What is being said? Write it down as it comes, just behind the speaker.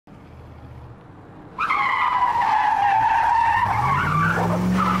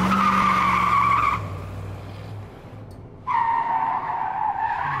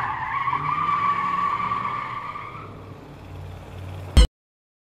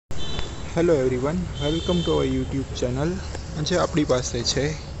Hello everyone, welcome to our YouTube channel. आज अपनी पास है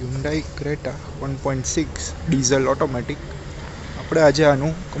Hyundai Creta 1.6 डीजल ऑटोमेटिक। આપણે આજે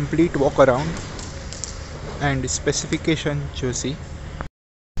આનું complete walk around and specification Joshi.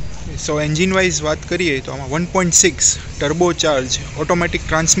 So engine wise વાત કરીએ તો આમાં 1.6 turbo charge automatic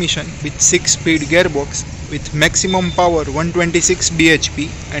transmission with 6 speed gearbox with maximum power 126 bhp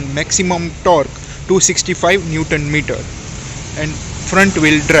and maximum torque 265 newton metre and front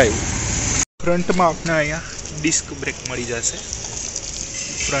wheel drive. Front में अपने अँ disc brake मળી जैसे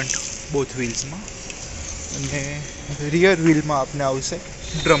front both wheels में, rear wheel में अपने आवशे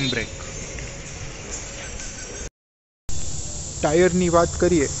ड्रम ब्रेक। टायर की बात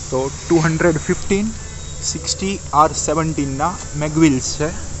करिए तो 215 60 R17 ना मैग व्हील्स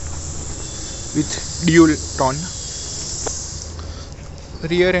है with dual tone.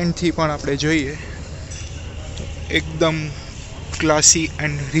 Rear and थी पण आपणे जोईए एकदम क्लासी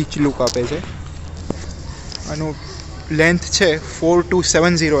एंड रीच लुक आपे छे। आनो लेंथ छे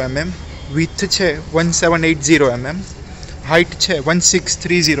 4270 mm, विथ छे 1780 mm, हाइट छे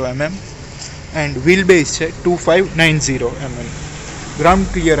 1630 mm एंड व्हील बेस छे 2590 mm। ग्राउंड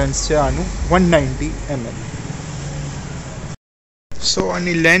क्लियरन्स छे आनु 190 mm। सो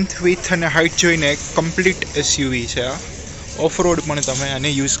आनी लेंथ विथ अने हाइट जोईने कम्प्लीट एसयूवी छे। आ ऑफ रोड पण तमे आने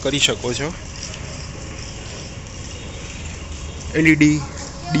यूज करी शको छो। LED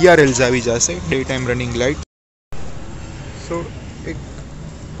DRLs आवी जाशे, डे टाइम रनिंग लाइट। सो एक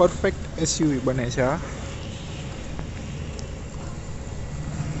परफेक्ट एसयूवी बने छे। आ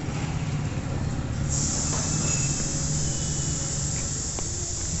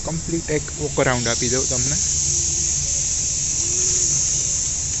कम्प्लीट एक वॉक अराउंड आपी दो तमने।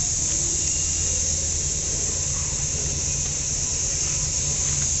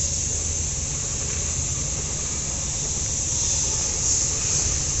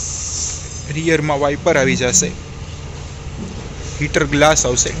 रियर में वाइपर आवी जाशे, हीटर ग्लास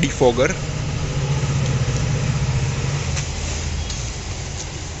आवशे, डिफॉगर,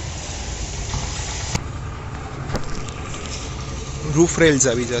 रूफ रेल्स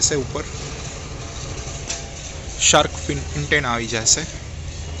आवी जाशे, ऊपर शार्क फिन एंटेना आवी जाशे।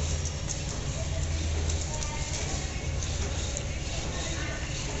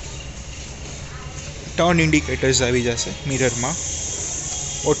 टर्न इंडिकेटर्स आवी जाशे मिरर में।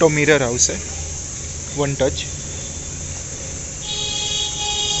 ऑटो मिरर आवशे, one touch.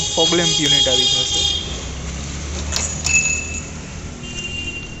 Fog lamp unit आवी जशे।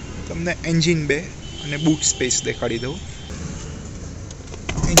 तमने एंजीन बे अने बूट स्पेस देखाड़ी दઉં।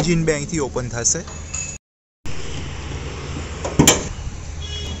 एंजीन बे અહીંથી ओपन थशे।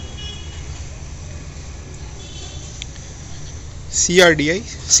 CRDI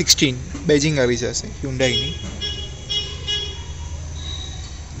 16 બેજિંગ આવી જશે Hyundai ની।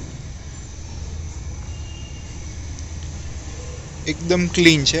 एकदम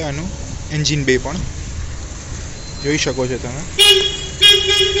क्लीन है आनु एंजीन बे पण जोई शको छो तमे।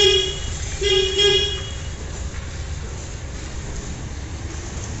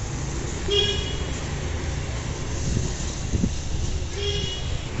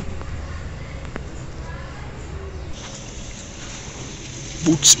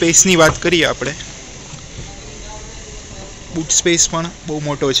 बूट स्पेस नी बात करिए आपणे, बूट स्पेस पण बहु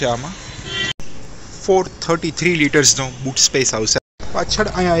मोटो छे। आमां 433 लीटर्स नो बूट स्पेस आवशे। पाछळ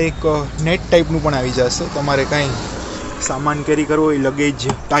अहींया एक नेट टाइपनुं पण आवी जशे। तमारे कांई सामान केरी करवो होय, लगेज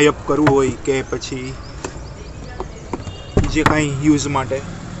टाइप करवुं होय के पछी जे कांई यूज माटे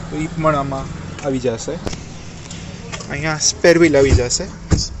तो ई पण आमां आवी जशे। अहींया स्पेर व्हील आवी जशे।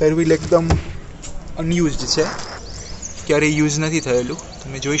 स्पेर व्हील एकदम अनयूज्ड छे, क्यारेय यूज नथी थयेलुं।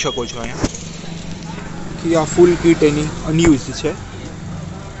 तमे जोई शको छो अहींया कि आ फूल किट एनी अनयूज्ड छे।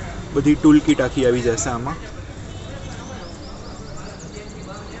 बधी टूल किट आखी आवी जशे आमां।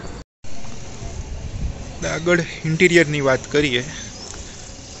 आगळ इंटीरियर नी बात करिए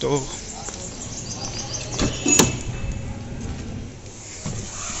तो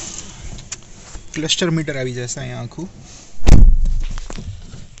क्लस्टर मीटर आवी जशे। अहींया आखुं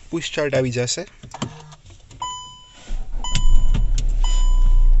पुश स्टार्ट आवी जशे।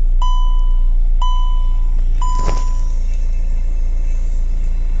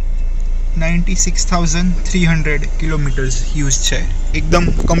 $96,300 किलोमीटर्स यूज है। एकदम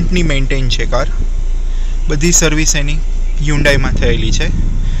कंपनी मेन्टेन है कार। बधी सर्विस एनी Hyundai में थयेली है।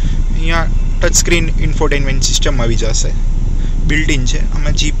 अहींया टच स्क्रीन इन्फोटेनमेंट सिस्टम आवी जशे, बिल्ट इन है।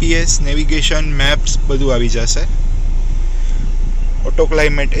 आमां GPS नेविगेशन मैप्स बधुं आवी जशे। ऑटो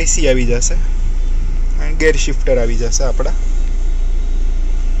क्लाइमेट AC आवी जशे अने गेर शिफ्टर आवी जशे आपड़ा।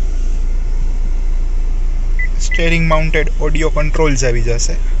 સ્ટેરિંગ માઉન્ટેડ ઓડિયો કંટ્રોલ્સ આવી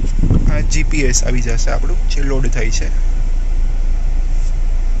જશે. આ જીપીએસ આવી જશે આપણું જે લોડ થાય છે.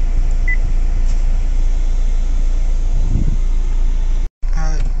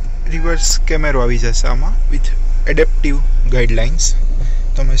 રિવર્સ કેમેરો આવી જશે આમાં વિથ એડેપ્ટિવ ગાઈડલાઇન્સ.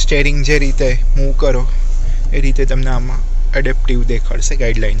 તમે સ્ટેરિંગ જે રીતે મૂવ કરો એ રીતે તમને આમાં એડેપ્ટિવ દેખાડશે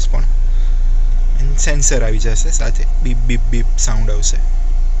ગાઈડલાઇન્સ પણ. એન્ડ સેન્સર આવી જશે સાથે, બીપ બીપ બીપ સાઉન્ડ આવશે.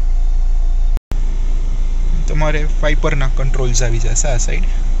 તમારે વાઇપરના કંટ્રોલ્સ આવી જશે આ સાઈડ.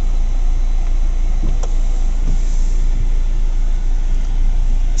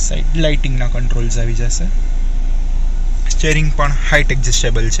 સાઈડ લાઇટિંગના કંટ્રોલ્સ આવી જશે. સ્ટેરિંગ પણ હાઇટ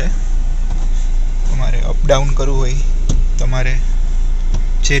એડજસ્ટેબલ છે. તમારે અપ ડાઉન કરવું હોય, તમારે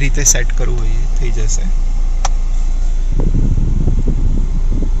જે રીતે સેટ કરવું હોય એ થઈ જશે.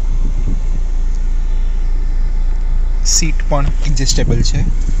 સીટ પણ એડજસ્ટેબલ છે,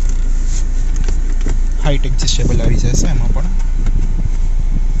 હાઇટ એડજસ્ટેબલ આવી જશે એમાં પણ.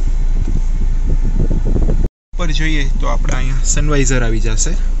 ઉપર જોઈએ તો આપણે અહીંયા સનવાઇઝર આવી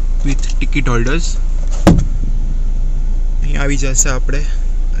જશે વિથ ટિકિટ હોલ્ડર્સ. અહીંયા આવી જશે આપણે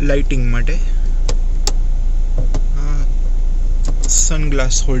લાઇટિંગ માટે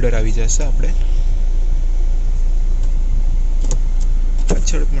સનગ્લાસ હોલ્ડર આવી જશે આપણે.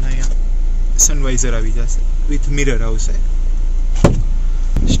 પાછળ પણ અહીંયા સનવાઇઝર આવી જશે વિથ મિરર આવશે.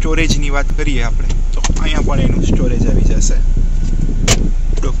 સ્ટોરેજની વાત કરીએ આપણે તો અહીંયા પણ એનું સ્ટોરેજ આવી જશે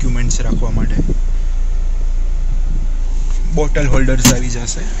ડોક્યુમેન્ટ્સ રાખવા માટે. બોટલ હોલ્ડર્સ આવી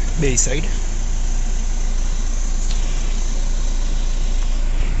જશે બે સાઈડ.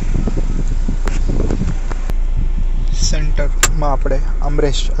 સેન્ટરમાં આપણે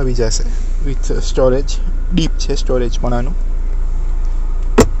આર્મરેસ્ટ આવી જશે વિથ સ્ટોરેજ. ડીપ છે સ્ટોરેજ પણ આનું.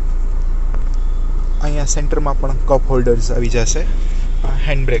 અહીંયા સેન્ટરમાં પણ કપ હોલ્ડર્સ આવી જશે.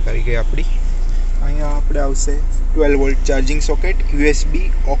 હેન્ડ બ્રેક આવી ગઈ આપણી. અહીંયા આપણે આવશે 12 volt charging socket, USB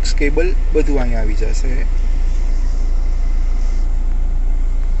ox cable બધું અહીંયા આવી જશે.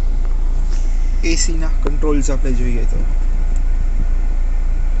 એસીના કંટ્રોલ્સ આપણે જોઈએ તો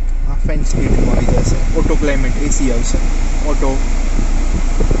આ ફેન સ્પીડમાં આવી જશે. ઓટો ક્લાઇમેટ એસી આવશે. ઓટો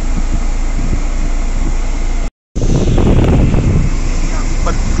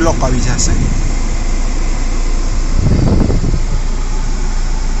ઉપર ક્લોક આવી જશે.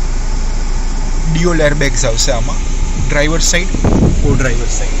 ડ્યુઅલ એરબેગ્સ આવશે આમાં, ડ્રાઈવર સાઈડ, કો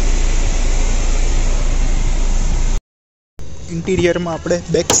ડ્રાઈવર સાઈડ. ઇન્ટિરિયરમાં આપણે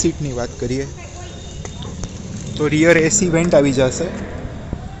બેક સીટની વાત કરીએ તો રિયર એસી વેન્ટ આવી જશે.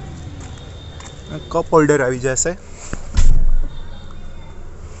 કપ હોલ્ડર આવી જશે.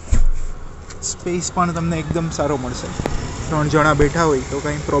 સ્પેસ પણ તમને એકદમ સારો મળશે. 3 જણા બેઠા હોય તો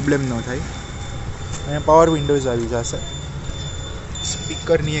કંઈ પ્રોબ્લેમ ન થાય. અહીંયા પાવર વિન્ડોઝ આવી જશે.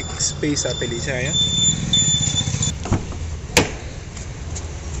 સ્પીકરની એક સ્પેસ આપેલી છે અહીંયા.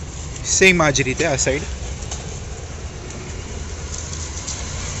 સેમ આ જ રીતે આ સાઈડ.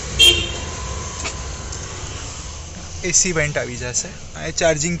 એસી વેન્ટ આવી જશે. અહીંયા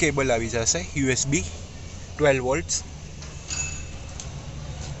ચાર્જિંગ કેબલ આવી જશે USB 12 વોલ્ટ્સ.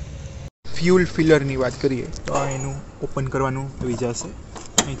 ફ્યુલ ફિલરની વાત કરીએ તો આ એનું ઓપન કરવાનું આવી જશે.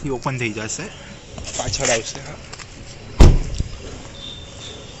 અહીંથી ઓપન થઈ જશે. પાછળ આવશે.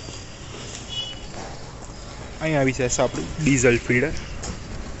 અહીંયા આવી જશે આપણું ડીઝલ ફિલ્ટર.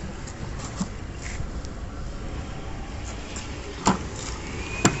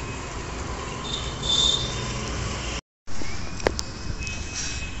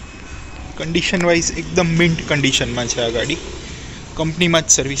 કન્ડિશન વાઇઝ એકદમ મિન્ટ કન્ડિશનમાં છે આ ગાડી. કંપનીમાં જ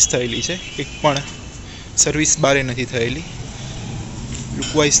સર્વિસ થયેલી છે, એક પણ સર્વિસ બારે નથી થયેલી.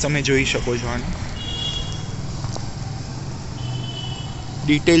 લુકવાઇઝ તમે જોઈ શકો છો આનું.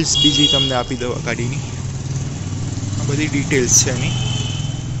 ડિટેલ્સ બીજી તમને આપી દઉં આ ગાડીની. આ બધી ડિટેલ્સ છે એની.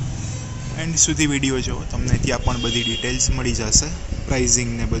 એન્ડ સુધી વિડીયો જુઓ, તમને ત્યાં પણ બધી ડિટેલ્સ મળી જશે,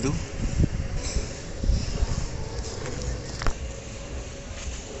 પ્રાઇઝિંગ ને બધું.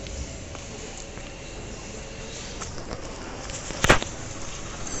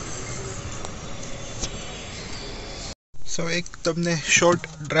 સો એક તમને શોર્ટ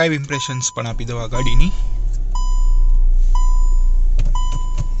ડ્રાઈવ ઇમ્પ્રેશન્સ પણ આપી દઉં આ ગાડીની.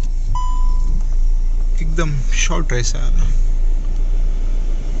 એકદમ શોર્ટ રહેશે.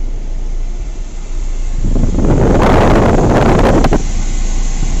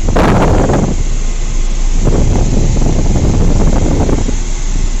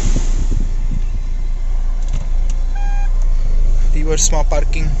 રિવર્સમાં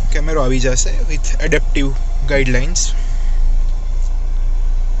પાર્કિંગ કેમેરો આવી જશે with adaptive guidelines.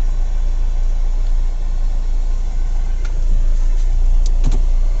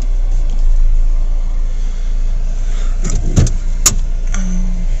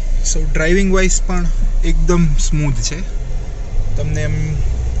 So driving wise પણ એકદમ સ્મૂથ છે. તમને એમ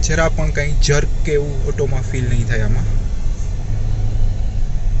જરા પણ કંઈ જર્ક કે એવું ઓટોમાં ફીલ નહીં થાય. આમાં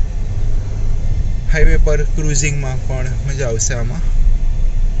હાઈવે પર ક્રુઝિંગમાં પણ મજા આવશે. આમાં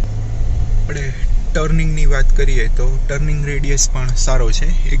આપણે ટર્નિંગની વાત કરીએ તો ટર્નિંગ રેડિયસ પણ સારો છે.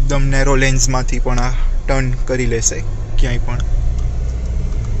 એકદમ નેરો લેન્સમાંથી પણ આ ટર્ન કરી લેશે ક્યાંય પણ.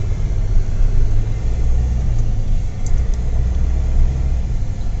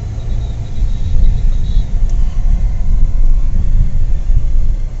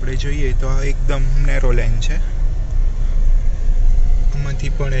 આપણે જોઈએ તો આ એકદમ નેરો લેન છે.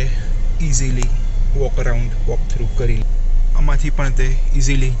 આમાંથી પણ એ ઇઝીલી વોક થ્રુ કરી, આમાંથી પણ તે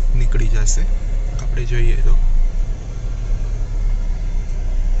ઇઝીલી નીકળી જશે. આપણે જોઈએ તો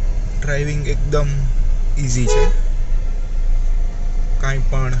ડ્રાઇવિંગ એકદમ ઇઝી છે, કાંઈ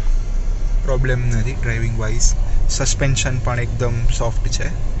પણ પ્રોબ્લેમ નથી ડ્રાઇવિંગ વાઇઝ. સસ્પેન્શન પણ એકદમ સોફ્ટ છે,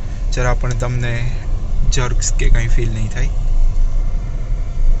 જરા પણ તમને જર્ક્સ કે કાંઈ ફીલ નહીં થાય.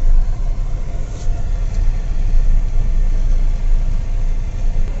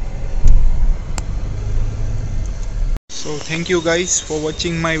 So thank you guys for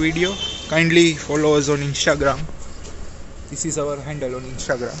watching my video. Kindly follow us on Instagram. This is our handle on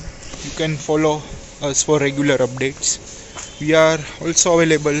Instagram. You can follow us for regular updates. We are also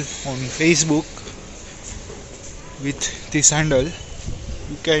available on Facebook with this handle.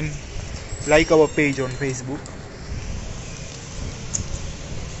 You can like our page on Facebook.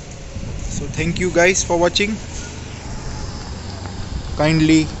 So thank you guys for watching.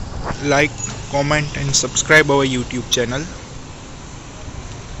 Kindly like, comment and subscribe our YouTube channel.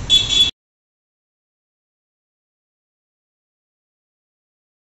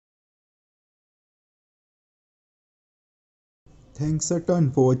 Thanks a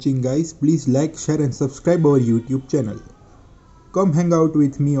ton for watching guys. Please like, share and subscribe our YouTube channel. Come hang out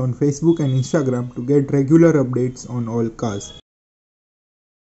with me on Facebook and Instagram to get regular updates on all cars.